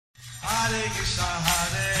Krishna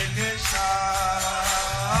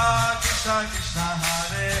Krishna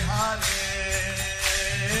Hare Hare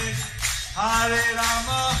Hare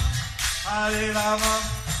Rama Rama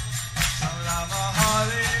Rama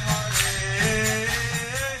Hare Hare.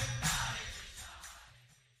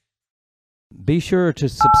 Be sure to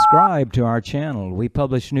subscribe to our channel. We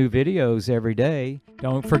publish new videos every day.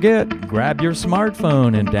 Don't forget, grab your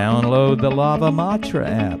smartphone and download the Lava Matra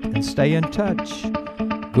app and stay in touch.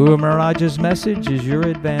 Guru Maharaj's message is your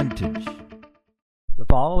advantage. The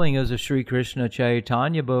following is a Sri Krishna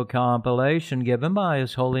Caitanya book compilation given by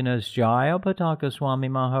His Holiness Sanātana Gosvāmī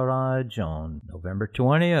Maharaj on November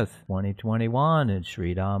 20th, 2021 in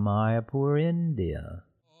Sri Mayapur, India.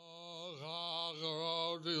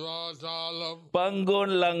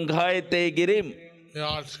 Pangun Langhaite Girim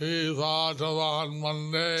Sri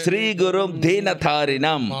Gurum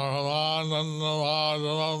Dhinatharinam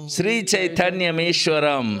Sri Caitanya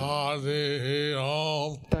Meshwaram.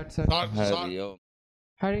 Hari Om.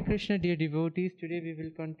 Hare Krishna, dear devotees. Today we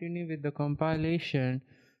will continue with the compilation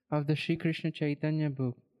of the Sri Krishna Caitanya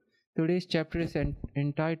book. Today's chapter is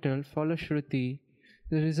entitled Follow Shruti,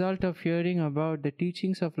 the result of hearing about the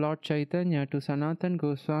teachings of Lord Caitanya to Sanātana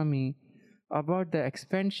Gosvāmī about the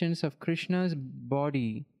expansions of Krishna's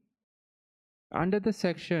body. Under the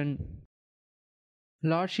section,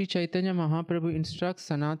 Lord Sri Chaitanya Mahaprabhu instructs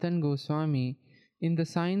Sanātana Gosvāmī in the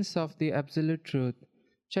science of the Absolute Truth.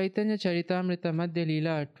 Caitanya Charitamrita Madhya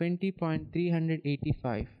Leela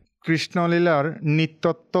 20.385. Krishna লীলার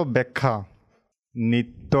নিত্যত্ব ব্যাখ্যা।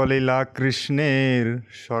 নিত্যলীলা কৃষ্ণের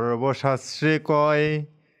সর্বশাস্ত্রে কয়,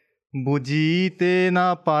 বুঝিতে না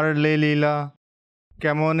পারলে লীলা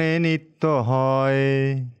কেমনে নিত্য হয়।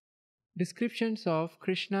 Descriptions of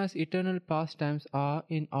Krishna's eternal pastimes are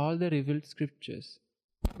in all the revealed scriptures,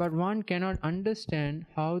 but one cannot understand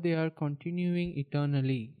how they are continuing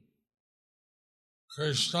eternally.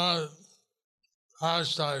 Krishna's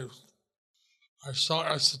pastimes are so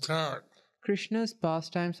esoteric Krishna's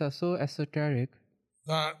pastimes are so esoteric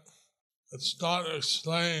that it's not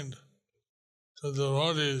explained to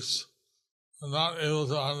devotees who are not able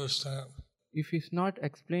to understand. if it's not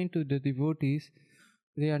explained to the devotees,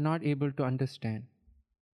 they are not able to understand.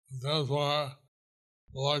 Therefore,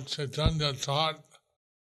 Lord Chaitanya taught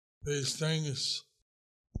these things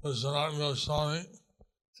to Sanātana Gosvāmī.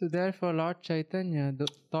 So therefore Lord Chaitanya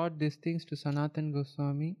taught these things to Sanātana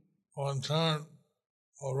Gosvāmī, Who in turn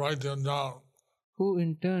will write them down, who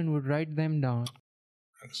in turn would write them down,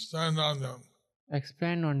 expand on them,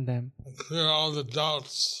 expand on them, and clear all the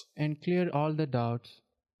doubts. and clear all the doubts.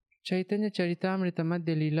 Chaitanya Charitamrita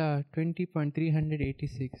Madhya Leela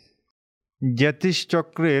 20.386.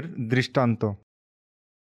 জ্যোতিষচক্রের দৃষ্টান্ত।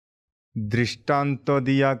 দৃষ্টান্ত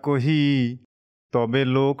দিয়া কহি তবে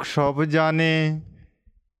লোক সব জানে,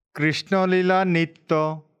 কৃষ্ণলীলা নিত্য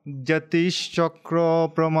জ্যোতিষচক্র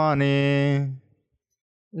প্রমাণে।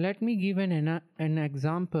 Let me give an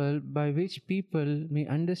example by which people may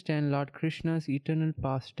understand Lord Krishna's eternal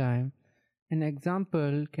pastime. An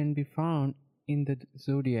example can be found in the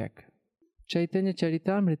zodiac. Chaitanya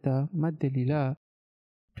Charitamrita Madhya Leela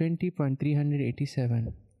 20.387.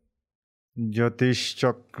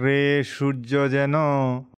 জ্যোতিষচক্রে সূর্য যেন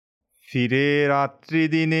ফিরে রাত্রি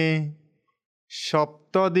দিনে,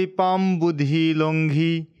 সপ্তদীপাম্বুধি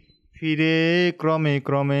লঙ্ঘি ফিরে ক্রমে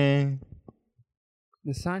ক্রমে।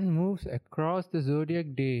 The sun moves across the zodiac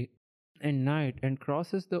day and night and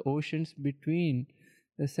crosses the oceans between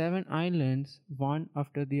the 7 islands one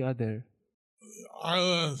after the other.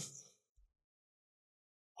 Islands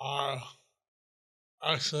are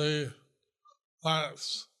actually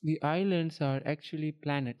planets, The islands are actually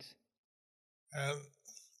planets, and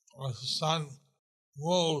as the sun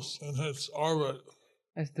moves in its orbit,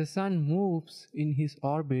 as the sun moves in his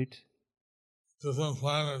orbit, different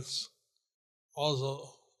planets also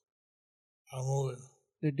are moving.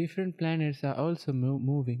 the different planets are also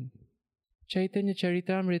moving. Chaitanya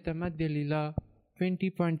Charitamrita Madhya Leela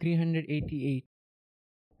 20.388.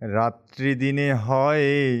 রাত্রি দিনে হয়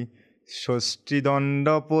ষষ্ঠীদণ্ড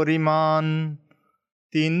পরিমাণ,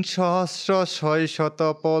 ৩,৬০০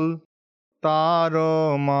 পল তার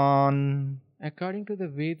মান। According to the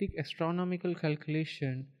Vedic astronomical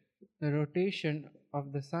calculation, the rotation of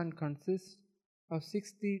the sun consists of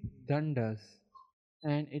 60 dandas,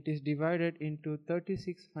 and it is divided into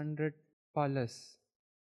 3,600 palas.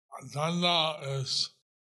 A danda is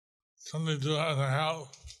 22.5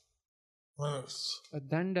 minutes. A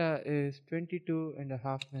danda is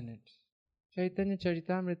 22.5 minutes. Chaitanya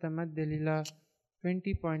Charitamrita Madhya Leela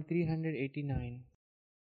 20.389.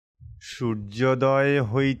 সূর্যোদয়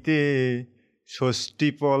হইতে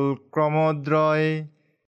ষষ্ঠীপল ক্রমদ্রয়,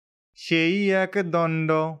 সেই এক দণ্ড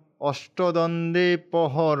অষ্টদণ্ডে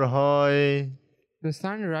প্রহর হয়। The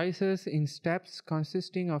sun rises in steps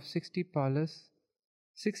consisting of 60 palas.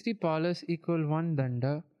 60 palas equal 1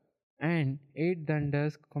 danda, and 8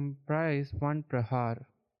 dandas comprise 1 prahar.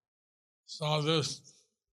 So this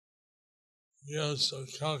gives a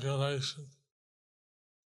calculation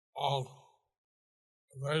of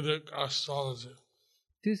Vedic astrology.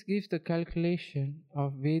 This gives the calculation of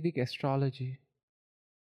Vedic astrology.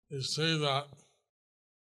 You see that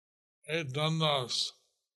 8 dandas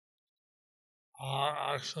are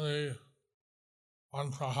actually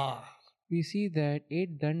 1 prahar. We see that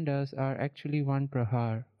 8 dandas are actually 1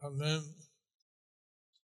 prahar. And then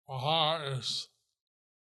prahar is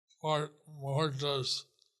 4 muhurtas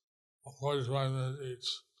of 45 minutes each.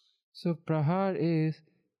 So prahar is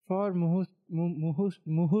 4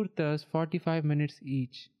 muhurtas, 45 minutes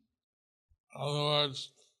each. In other words,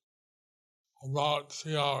 about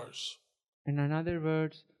 3 hours. In other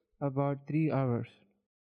words, about 3 hours.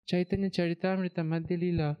 Caitanya Charitamrita Madhya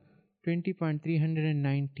Leela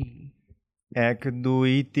 20.390. 1,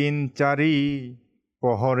 2, 3, 4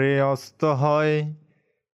 প্রহরে অস্ত হয়,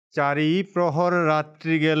 4 প্রহর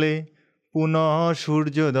রাত্রি গেলে পুনঃ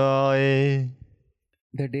সূর্যোদয়।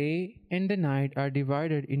 The day and the night are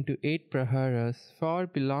divided into 8 praharas, 4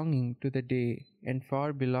 belonging to the day and 4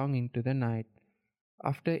 belonging to the night.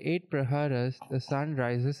 After 8 praharas, the sun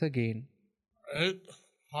rises again. 8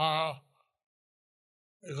 prahara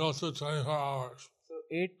equals to 24 hours. So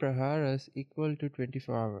 8 praharas equal to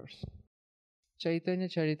 24 hours. Caitanya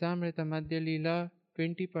Charitamrita Madhya Leela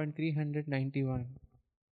 20.391.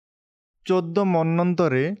 14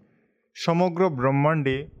 মন্বন্তরে সমগ্র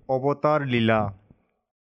ব্রহ্মাণ্ডে অবতার লীলা।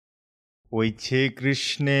 ওইছে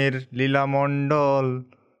কৃষ্ণের লীলামণ্ডল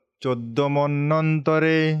 14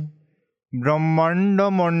 মন্বন্তরে, ব্রহ্মাণ্ড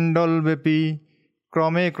মণ্ডল ব্যাপী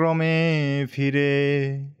ক্রমে ক্রমে ফিরে।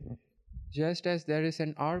 Just as there is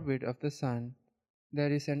an orbit of the sun,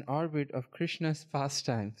 there is an orbit of Krishna's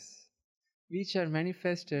pastimes, which are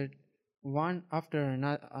manifested one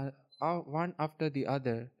after the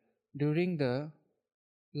other during the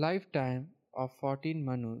lifetime of 14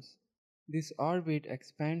 Manus. This orbit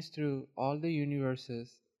expands through all the universes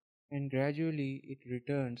and gradually it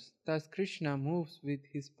returns. Thus Krishna moves with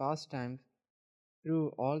his pastimes through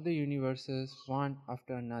all the universes one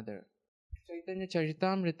after another. Caitanya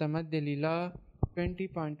Charitamrita Madhya Leela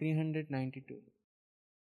 20.392.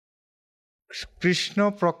 Krishna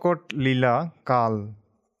প্রকট লীলা কাল।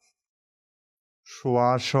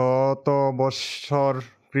 1600 বৎসর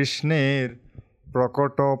কৃষ্ণের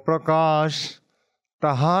প্রকট প্রকাশ,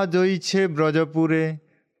 তাহা জইছে ব্রজপুরে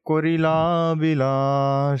করিলা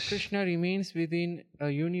বিলাস। Krishna remains within a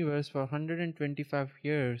universe for 125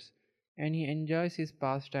 years and he enjoys his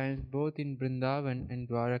pastimes both in Vrindavan and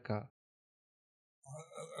Dwaraka.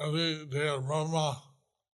 Every day of Brahma,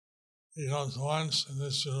 he comes once in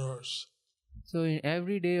this universe. So in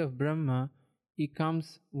every day of Brahma, he comes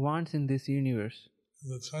once in this universe. In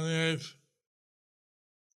the 28th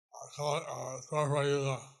Dwapara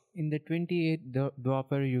Yuga. In the 28th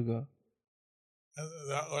Dwapara Yuga. And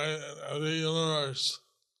that way, in every universe,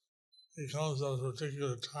 he comes at a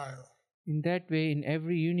particular time. In that way, in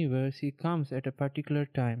every universe, he comes at a particular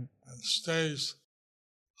time. And stays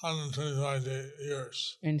 125 years.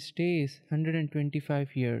 And stays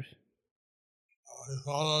 125 years. He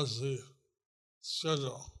follows the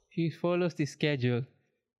schedule. He follows the schedule.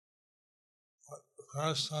 But the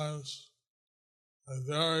pastimes may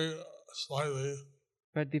vary slightly.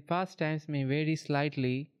 But the pastimes may vary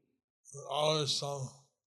slightly. There's always some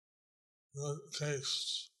new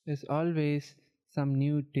tastes. There's always some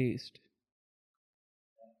new taste.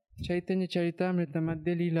 Caitanya Charitamrita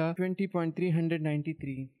Madhya Leela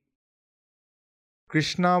 20.393.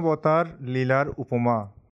 কৃষ্ণাবতার লীলার উপমা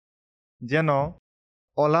যেন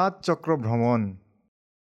অলাদ চক্র ভ্রমণ।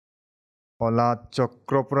 অলাদ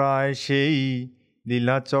চক্র প্রায় সেই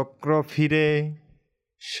লীলাচক্র ফিরে,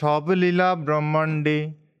 সব লীলা ব্রহ্মাণ্ডে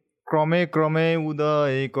ক্রমে ক্রমে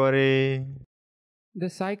উদয় করে।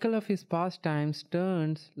 The cycle of his pastimes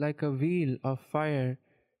turns like a wheel of fire.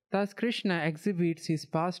 Thus Krishna exhibits his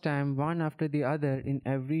pastime one after the other in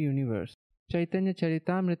every universe. Caitanya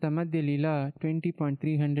Charitamrita Madhya Leela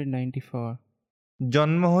 20.394.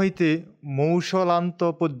 জন্ম হইতে মৌসলান্ত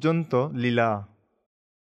পর্যন্ত লীলা।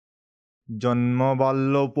 জন্ম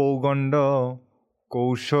বাল্য পৌগণ্ড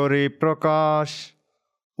কৌশরে প্রকাশ,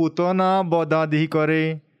 পুতনা বদাধি করে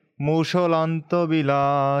মৌসলান্ত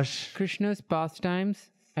বিলাস। Krishna's pastimes,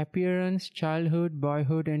 appearance, childhood,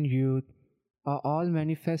 boyhood and youth are all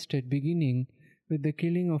manifested beginning with the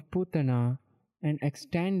killing of Putana and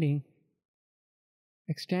extending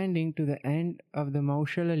extending to the end of the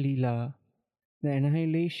Maushala Leela, the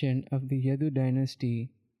annihilation of the Yadu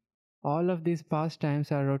dynasty. All of these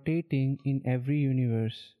pastimes are rotating in every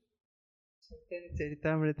universe.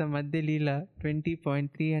 Charitamrita Madhya Leela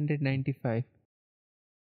 20.395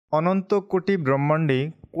 অনন্ত কোটি ব্রহ্মাণ্ডে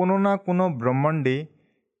কোনো না কোনো ব্রহ্মাণ্ডে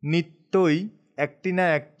নিত্যই একটি না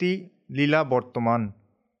একটি লীলা বর্তমান,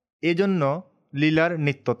 এজন্য লীলার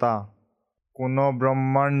নিত্যতা। কোনো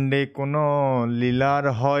ব্রহ্মাণ্ডে কোনো লীলার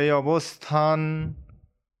হয় অবস্থান,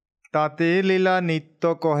 তাতে লীলা নিত্য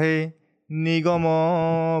কহে নিগম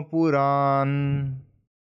পুরাণ।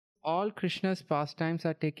 All Krishna's pastimes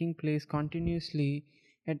are taking place continuously.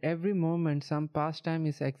 At every moment, some pastime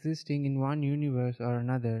is existing in one universe or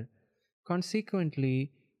another. Consequently,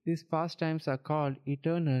 these pastimes are called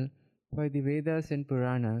eternal by the Vedas and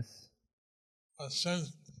Puranas. Since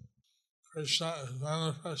Krishna is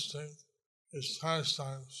manifesting his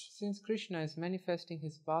pastimes Since Krishna is manifesting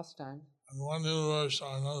his pastimes in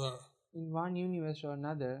one universe or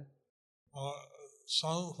another,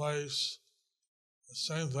 some place the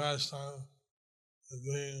same pastime is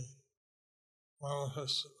being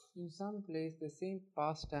manifested. In some place, the same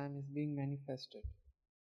pastime is being manifested.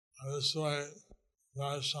 And this way,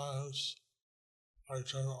 pastimes are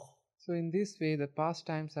eternal. So in this way, the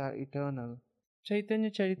pastimes are eternal.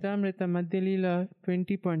 Caitanya Charitamrita Madhya Leela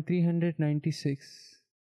 20.396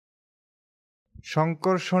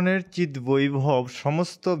 শঙ্কর্ষণের চিৎ বৈভব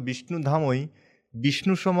সমস্ত বিষ্ণুধামই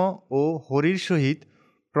বিষ্ণুসম ও হরির সহিত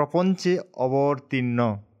প্রপঞ্চে অবতীর্ণ।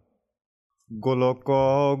 গোলক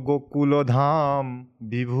গোকুলধাম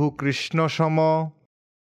বিভু কৃষ্ণসম,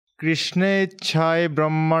 কৃষ্ণেচ্ছায়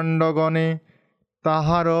ব্রহ্মাণ্ডগণে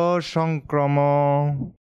তাহার সংক্রম।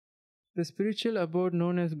 The spiritual abode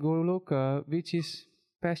known as Goloka, which is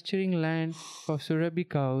pasturing land for Surabhi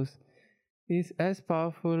cows, is as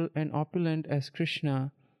powerful and opulent as Krishna.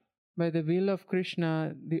 By the will of Krishna,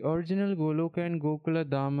 the original Goloka and Gokula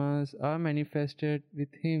Dhamas are manifested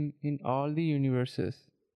with him in all the universes.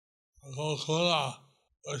 Gokula,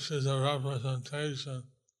 which is a representation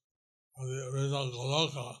of the original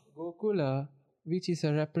Goloka. Gokula, which is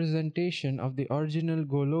a representation of the original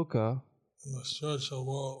Goloka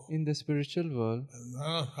in the spiritual world,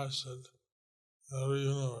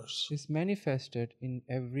 is manifested in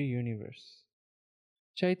every universe.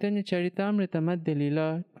 Caitanya Charitamrita Madhya Leela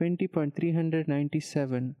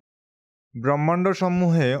 20.397 ব্রহ্মাণ্ড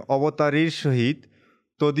সমূহে অবতারীর সহিত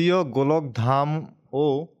তদীয় গোলক ধাম ও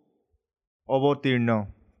অবতীর্ণ।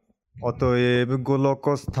 অতএব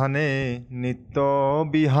গোলকস্থানে নিত্য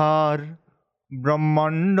বিহার,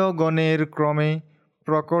 ব্রহ্মাণ্ডগণের ক্রমে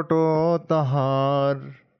প্রকট তাহার।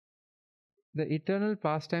 The eternal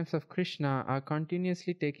pastimes of Krishna are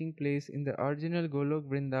continuously taking place in the original Golok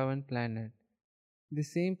Vrindavan planet. The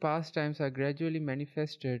same pastimes are gradually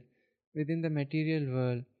manifested within the material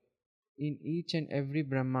world in each and every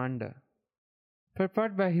Brahmanda.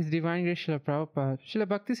 Purport by His Divine Grace Srila Prabhupada, Srila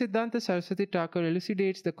Bhaktisiddhanta Saraswati Thakur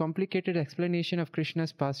elucidates the complicated explanation of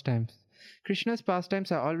Krishna's pastimes. Krishna's pastimes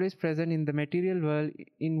are always present in the material world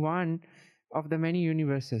in one of the many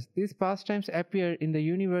universes. These pastimes appear in the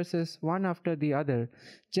universes one after the other,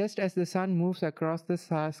 just as the sun moves across the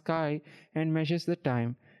sky and measures the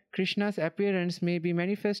time. Krishna's appearance may be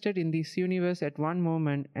manifested in this universe at one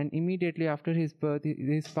moment, and immediately after his birth,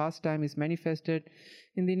 his pastime is manifested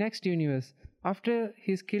in the next universe. After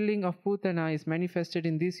his killing of Putana is manifested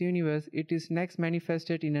in this universe, it is next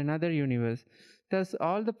manifested in another universe. Thus,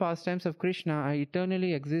 all the pastimes of Krishna are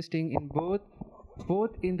eternally existing in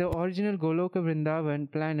both in the original Goloka Vrindavan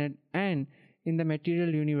planet and in the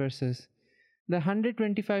material universes. The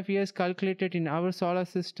 125 years calculated in our solar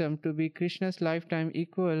system to be Krishna's lifetime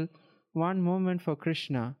equal one moment for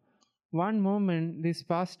Krishna. One moment these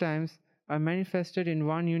pastimes are manifested in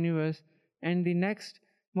one universe, and the next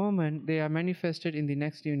moment they are manifested in the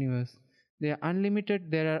next universe. There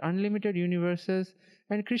are unlimited universes,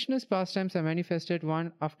 and Krishna's pastimes are manifested one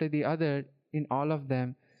after the other in all of them.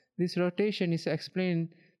 This rotation is explained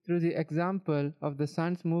through the example of the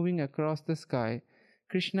suns moving across the sky.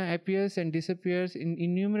 Krishna appears and disappears in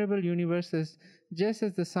innumerable universes, just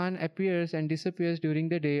as the sun appears and disappears during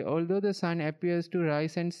the day. Although the sun appears to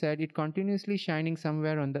rise and set, it continuously shining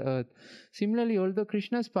somewhere on the earth. Similarly, although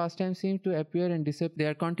Krishna's pastimes seem to appear and disappear, they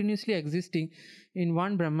are continuously existing in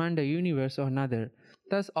one Brahmanda universe or another.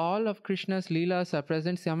 Thus, all of Krishna's leelas are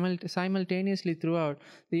present simultaneously throughout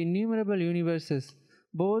the innumerable universes,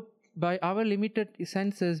 both by our limited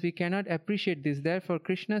senses, we cannot appreciate this. Therefore,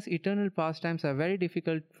 Krishna's eternal pastimes are very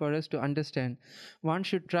difficult for us to understand. One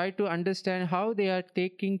should try to understand how they are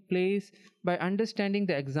taking place by understanding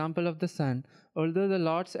the example of the sun. Although the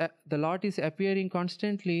Lord is appearing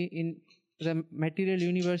constantly in the material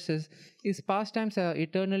universes, his pastimes are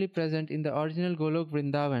eternally present in the original Golok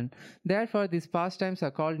Vrindavan. Therefore, these pastimes are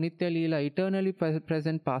called Nitya Leela, eternally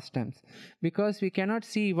present pastimes. Because we cannot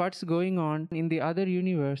see what's going on in the other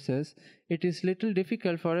universes, it is little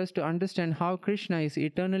difficult for us to understand how Krishna is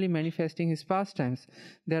eternally manifesting his pastimes.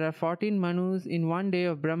 There are 14 Manus in one day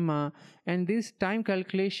of Brahma, and this time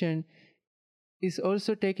calculation is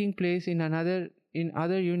also taking place in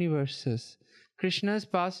other universes. Krishna's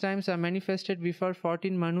pastimes are manifested before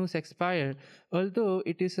 14 Manus expire. Although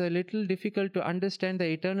it is a little difficult to understand the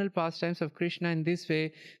eternal pastimes of Krishna in this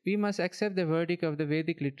way, we must accept the verdict of the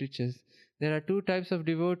Vedic literatures. There are two types of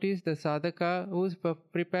devotees, the sadhaka, who is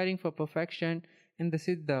preparing for perfection, and the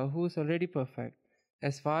siddha, who is already perfect.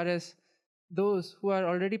 As far as those who are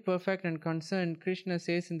already perfect and concerned, Krishna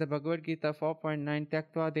says in the Bhagavad Gita 4.9,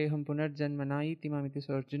 Tyaktva deham punarjanmana iti mamiti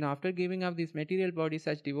Arjuna. After giving up this material body,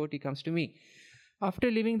 such devotee comes to me.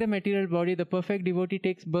 After leaving the material body, the perfect devotee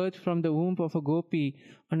takes birth from the womb of a gopi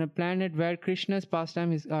on a planet where Krishna's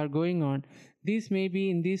pastimes are going on. This may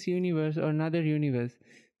be in this universe or another universe.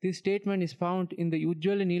 This statement is found in the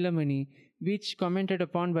Ujjwala Nilamani, which commented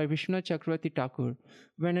upon by Vishnu Chakravarti Thakur.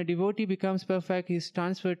 When a devotee becomes perfect, he is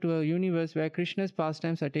transferred to a universe where Krishna's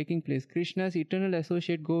pastimes are taking place. Krishna's eternal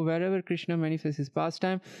associate go wherever Krishna manifests his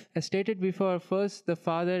pastime. As stated before, first the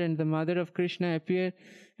father and the mother of Krishna appear,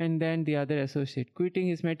 and then the other associate. Quitting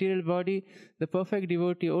his material body, the perfect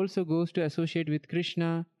devotee also goes to associate with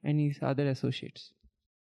Krishna and his other associates.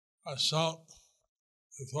 So,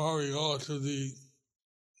 before we go to the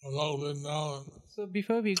Golok Vrindavan, So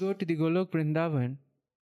before we go to the Golok Vrindavan,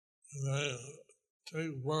 they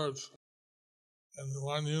take birth in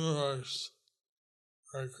one universe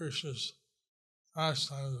where Krishna's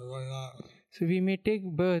pastimes are going on. so we may take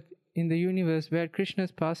birth in the universe where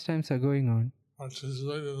Krishna's pastimes are going on.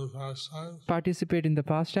 Participate in the pastimes, Participate in the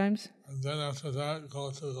pastimes, and then after that go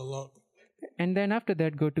to Golok, and then after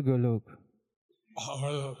that go to Golok,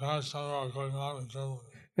 where the pastimes are going on eternally.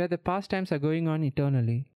 where the pastimes are going on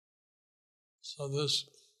eternally. So this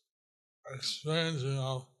experiencing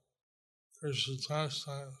of Krishna's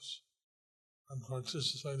pastimes and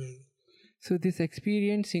participating So this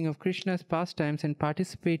experiencing of Krishna's pastimes and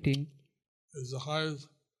participating is the highest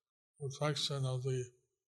perfection of the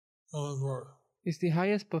human birth. is the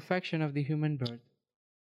highest perfection of the human birth.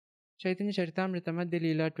 Chaitanya Charitamrita Madhya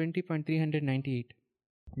Leela 20.398.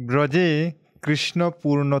 ব্রজে কৃষ্ণ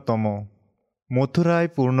পূর্ণতম, মথুরায়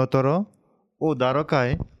পূর্ণতর ও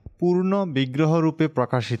দ্বারকায় পূর্ণ বিগ্রহরূপে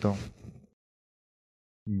প্রকাশিত।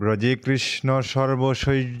 ব্রজে কৃষ্ণ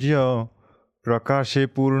সর্বশৌর্য প্রকাশে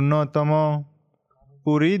পূর্ণতম,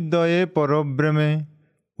 পুরীদ্বয়ে পরব্রহ্মে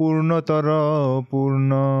পূর্ণতর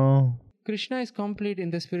পূর্ণ। Krishna is complete in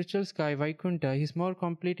the spiritual sky, Vaikuntha. He is more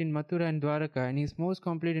complete in Mathura and Dwaraka, and he is most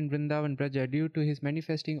complete in Vrindavan Braja due to his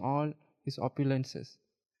manifesting all his opulences.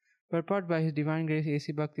 Purport by His Divine Grace A.C.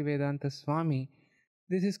 Bhaktivedanta Swami.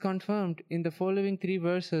 This is confirmed in the following three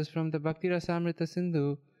verses from the Bhakti Rasamrita Sindhu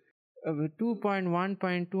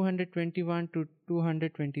 2.1.221 to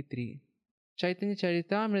 223. Chaitanya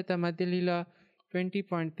Charitamrita Madhya Leela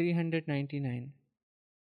 20.399.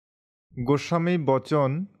 Goswami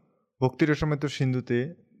বচন ভক্তি রসমৃত সিন্ধুতে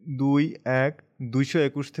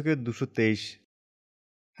 2.1.221 থেকে 223।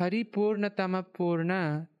 Hari Purna Tama Purna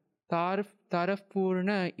Taraf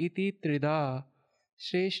Purna iti trida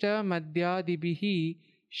Shreshta Madhyadibihi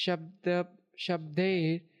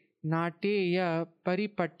Shabdair Nateya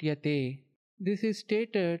Paripatyate. This is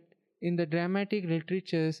stated in the dramatic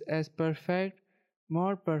literatures as perfect,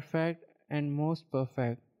 more perfect, and most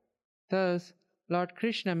perfect. Thus, Lord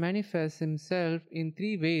Krishna manifests himself in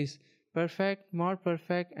three ways: perfect, more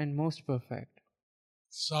perfect, and most perfect.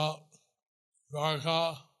 So, Dwarka,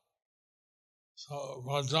 so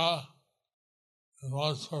Braja is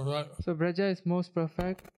most perfect. So Braja is most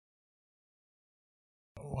perfect.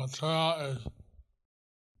 Mathura is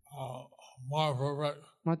more perfect.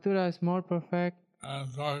 Mathura is more perfect. And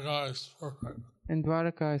Dwarka is perfect. And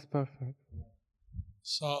Dwaraka is perfect.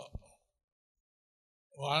 So,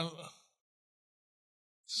 one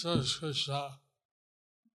serves Krishna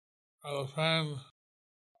as a friend,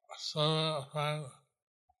 a servant, a friend,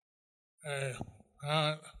 a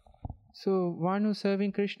parent, So one who's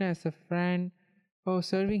serving Krishna as a friend, or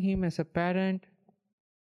serving him as a parent,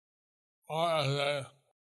 or as a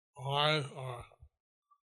wife or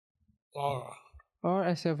lover. or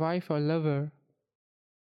as a wife or lover.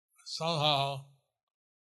 somehow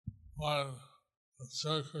when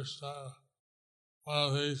Sri Krishna, one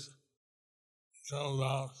of these eternal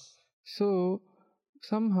laws. So,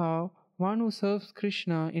 somehow, one who serves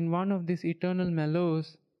Krishna in one of these eternal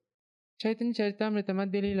mellows, Chaitanya Charitamrita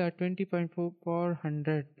Madhya Leela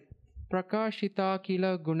 20.400 Prakashita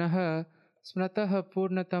kila gunaha smrataha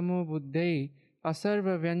purnatamo buddhai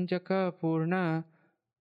asarva vyanjaka purna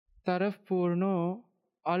taraf purno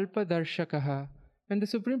alpa darshakaha. When the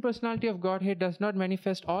Supreme Personality of Godhead does not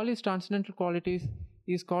manifest all his transcendental qualities,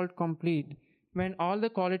 he is called complete. When all the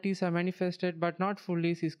qualities are manifested but not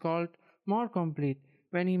fully, he is called more complete.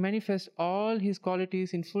 When he manifests all his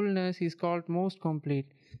qualities in fullness, he is called most complete.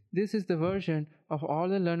 This is the version of all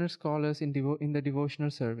the learned scholars in the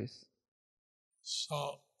devotional service. So,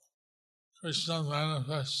 Krishna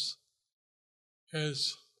manifests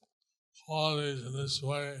his qualities in this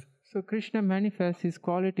way. So Krishna manifests his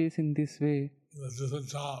qualities in this way In the different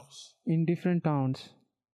towns. in different towns.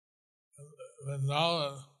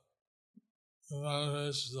 Vrindavan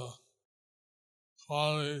manifests the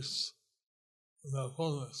qualities in the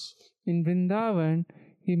fullness. In Vrindavan,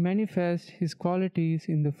 he manifests his qualities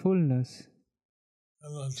in the fullness.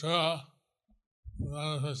 In Mathura, he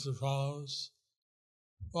manifests the problems,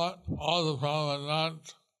 but all the problems are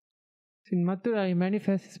not. In Mathura, he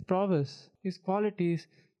manifests his prowess, his qualities,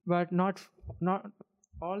 but not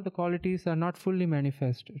all the qualities are not fully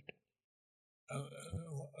manifested. And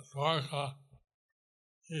Dwarka,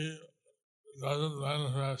 he doesn't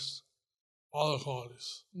manifest all the qualities.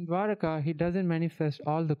 In Dwaraka, he doesn't manifest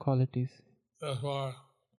all the qualities. Therefore,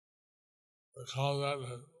 we call that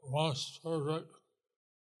the most perfect,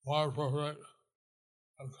 more perfect,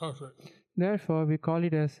 and perfect. Therefore, we call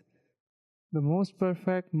it as the most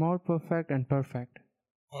perfect, more perfect, and perfect.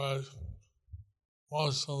 Whereas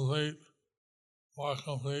most complete, more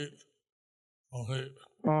complete, complete.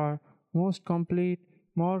 Or most complete,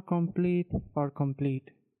 more complete, or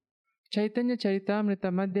complete. Chaitanya Charitamrita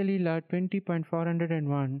Madhya Leela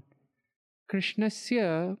 20.401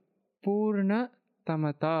 Krishnasya Purna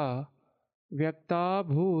Tamata Vyakta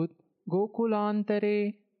Bhut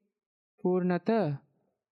Gokulantare Purnata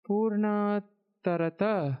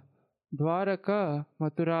Purnatarata Dwaraka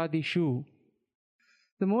Maturadishu.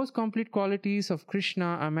 The most complete qualities of Krishna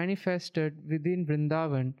are manifested within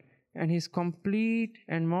Vrindavan, and his complete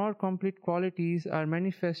and more complete qualities are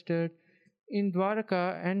manifested in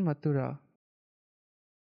Dwaraka and Mathura.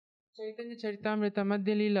 Chaitanya Charitamrita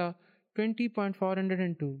Madhya Leela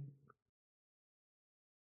 20.402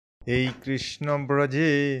 এই কৃষ্ণ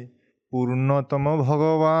ব্রজে পূর্ণতম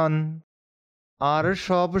ভগবান আর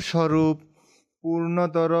সব স্বরূপ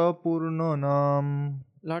পূর্ণতর পূর্ণ নাম।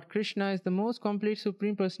 Lord Krishna is the most complete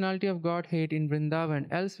Supreme Personality of Godhead in Vrindavan.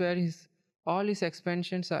 Elsewhere, all his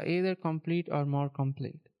expansions are either complete or more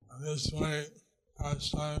complete. And this way,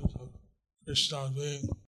 pastimes of Krishna being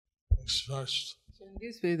expressed. So in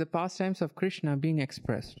this way, the pastimes of Krishna being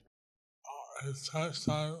expressed. His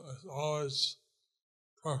pastime is always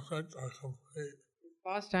perfect or complete.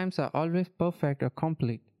 Pastimes are always perfect or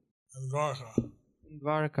complete. In Dwarka. In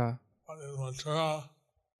Dwaraka. But in Mathura,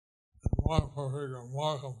 it's more perfect or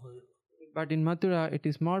more complete. But in Mathura, it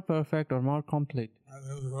is more perfect or more complete. And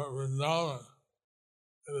in Vrindavan,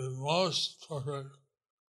 it is most perfect,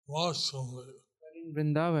 most complete. But in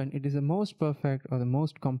Vrindavan, it is the most perfect or the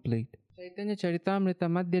most complete. Chaitanya Charitamrita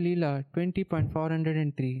Madhya Leela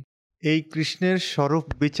 20.403 এই কৃষ্ণের স্বরূপ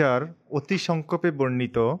বিচার অতি সংক্ষেপে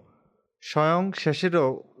বর্ণিত, স্বয়ং শেষেরও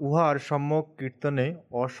উহার সম্যক কীর্তনে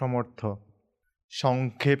অসমর্থ।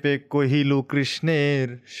 সংক্ষেপে কহিলু কৃষ্ণের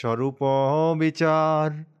স্বরূপ বিচার,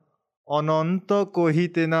 অনন্ত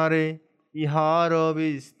কহিতে নারে ইহার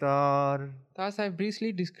বিস্তার। Thus I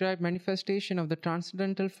briefly described manifestation of the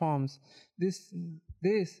transcendental forms.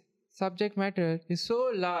 This subject matter is so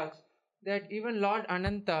large that even Lord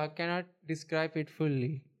Ananta cannot describe it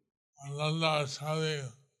fully. Ananda is having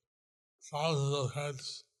thousands of heads.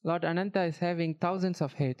 Lord Ananta is having thousands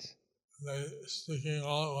of heads. They speaking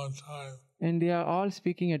all at one time. And they are all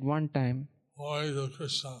speaking at one time. Glories of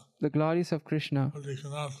Krishna. The glories of Krishna. But he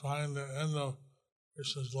cannot find the end of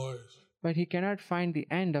Krishna's glories. But he cannot find the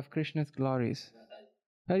end of Krishna's glories.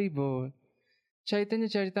 Hari Bol. Chaitanya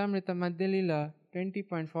Charitamrita Madhya Leela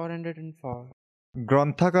 20.404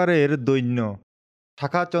 গ্রন্থাকারের দৈন্য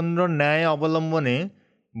শাখাচন্দ্র ন্যায় অবলম্বনে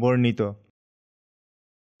বর্ণিত।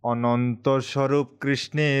 অনন্ত স্বরূপ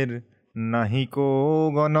কৃষ্ণের নাহিকো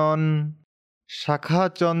গণন,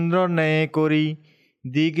 শাখাচন্দ্র ন্যায় করি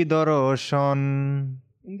দিগদর্শন।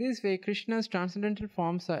 In this way, Krishna's transcendental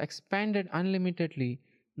forms are expanded unlimitedly.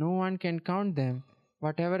 No one can count them.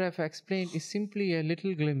 Whatever I have explained is simply a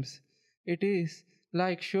little glimpse. It is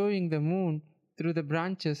like showing the moon through the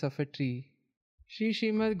branches of a tree. Shri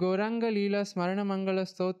Srimad Gauranga Leela Smarana Mangala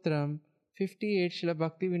Stotram 58 Srila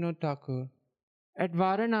Bhakti Vinod Thakur. At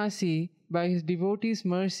Varanasi, by his devotees'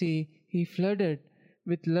 mercy, he flooded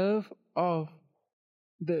with love of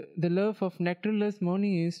the love of nectarless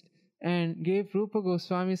monist and gave Rupa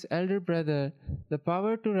Goswami's elder brother the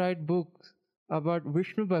power to write books about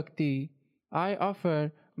Vishnu Bhakti. I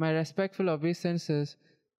offer my respectful obeisances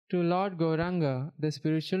to Lord Gauranga, the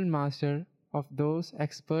spiritual master of those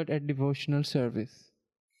expert at devotional service.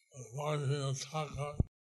 Lord Thakur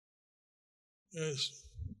is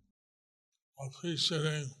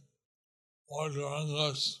appreciating Lord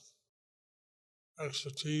Gauranga's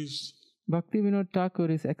expertise Bhakti Vinod Thakur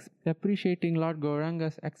is appreciating Lord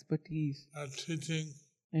Gauranga's expertise at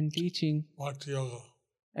teaching Bhakti Yoga.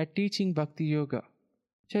 At teaching Bhakti Yoga.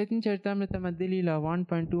 Chaitanya Charitamrita Madhya Leela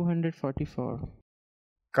 1.244.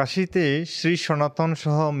 কাশীতে Shri সনাতন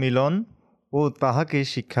সহ মিলন ও তাহাকে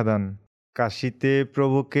শিক্ষাদান। কাশীতে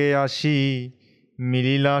প্রভুকে আসি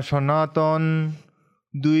মিলিলা সনাতন,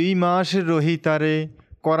 2 মাস রহিতারে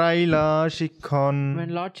করাইলা শিক্ষণ।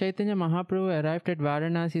 When Lord Chaitanya Mahaprabhu arrived at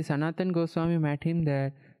Varanasi, Sanātana Gosvāmī met him there.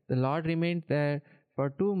 The Lord remained there for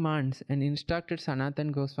 2 months and instructed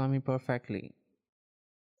Sanātana Gosvāmī perfectly.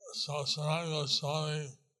 So Sanātana Gosvāmī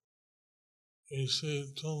received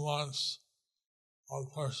 2 months of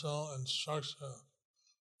personal instruction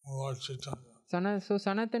from Lord Chaitanya. So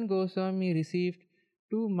Sanātana Gosvāmī received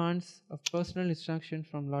 2 months of personal instruction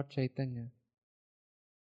from Lord Chaitanya.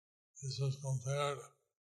 This was compared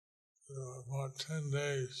to about 10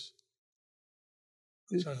 days.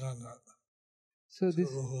 Check on that. So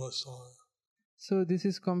this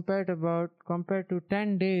is compared to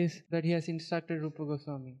 10 days that he has instructed Rupa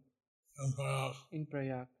Goswami in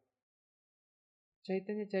Prayag.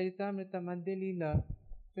 Chaitanya Charitamrita Madhya Leela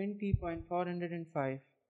 20.405.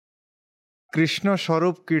 Krishna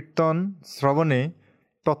স্বরূপ কীর্তন শ্রবণে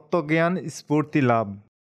তত্ত্বজ্ঞান স্ফূর্তি লাভ।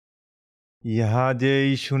 ইহা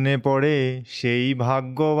যেই শুনে পড়ে সেই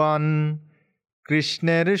ভাগ্যবান,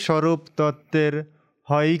 কৃষ্ণের স্বরূপ তত্ত্বের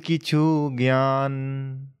হয় কিছু জ্ঞান।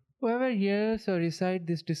 Whoever hears or recites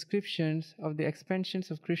these descriptions of the expansions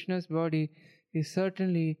of Krishna's body is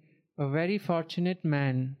certainly a very fortunate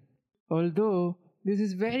man. Although this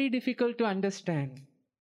is very difficult to understand,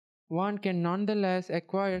 one can nonetheless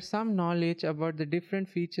acquire some knowledge about the different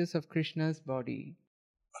features of Krishna's body.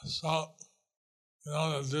 So, you know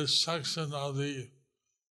that this section of the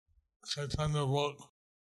Caitanya book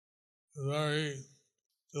is very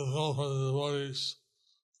difficult for the devotees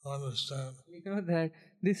to understand. We know that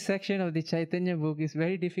this section of the Caitanya book is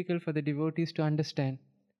very difficult for the devotees to understand.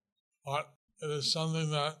 But it is something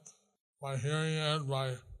that by hearing it, by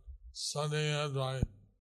studying it, by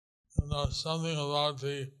something about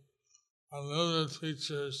the unlimited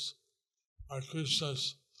features of Krishna's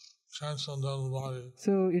transcendental body.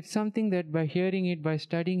 So it's something that by hearing it, by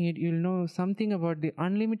studying it, you'll know something about the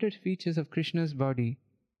unlimited features of Krishna's body.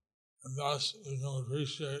 And thus you can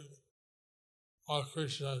appreciate how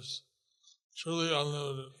Krishna is truly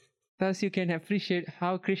unlimited. Thus you can appreciate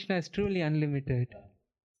how Krishna is truly unlimited.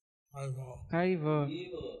 Haribo.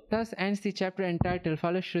 Thus ends the chapter entitled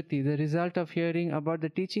Falashruti, the result of hearing about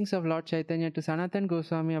the teachings of Lord Chaitanya to Sanātana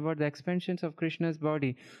Gosvāmī about the expansions of Krishna's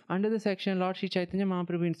body. Under the section, Lord Sri Chaitanya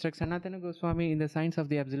Mahaprabhu instructs Sanātana Gosvāmī in the science of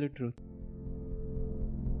the absolute truth.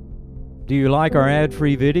 Do you like our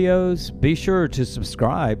ad-free videos? Be sure to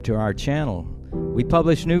subscribe to our channel. We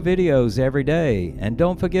publish new videos every day, and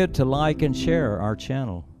don't forget to like and share our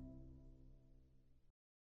channel.